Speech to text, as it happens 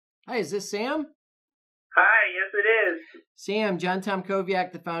Hi, is this Sam? Hi, yes it is. Sam, John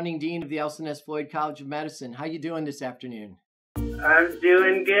Tomkowiak, the founding dean of the Elson S. Floyd College of Medicine. How you doing this afternoon? I'm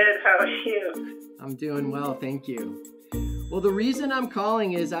doing good. How are you? I'm doing well, thank you. Well, the reason I'm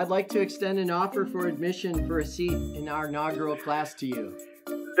calling is I'd like to extend an offer for admission for a seat in our inaugural class to you.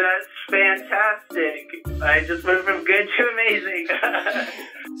 That's fantastic. I just went from good to amazing.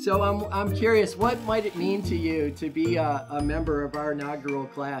 So I'm curious, what might it mean to you to be a member of our inaugural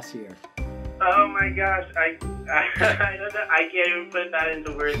class here? Oh my gosh, I don't know. I can't even put that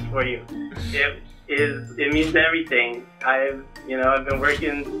into words for you. It means everything. I've been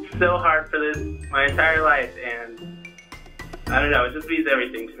working so hard for this my entire life, and I don't know, it just means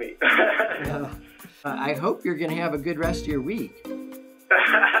everything to me. I hope you're going to have a good rest of your week.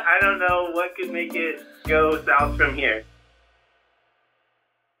 I don't know what could make it go south from here.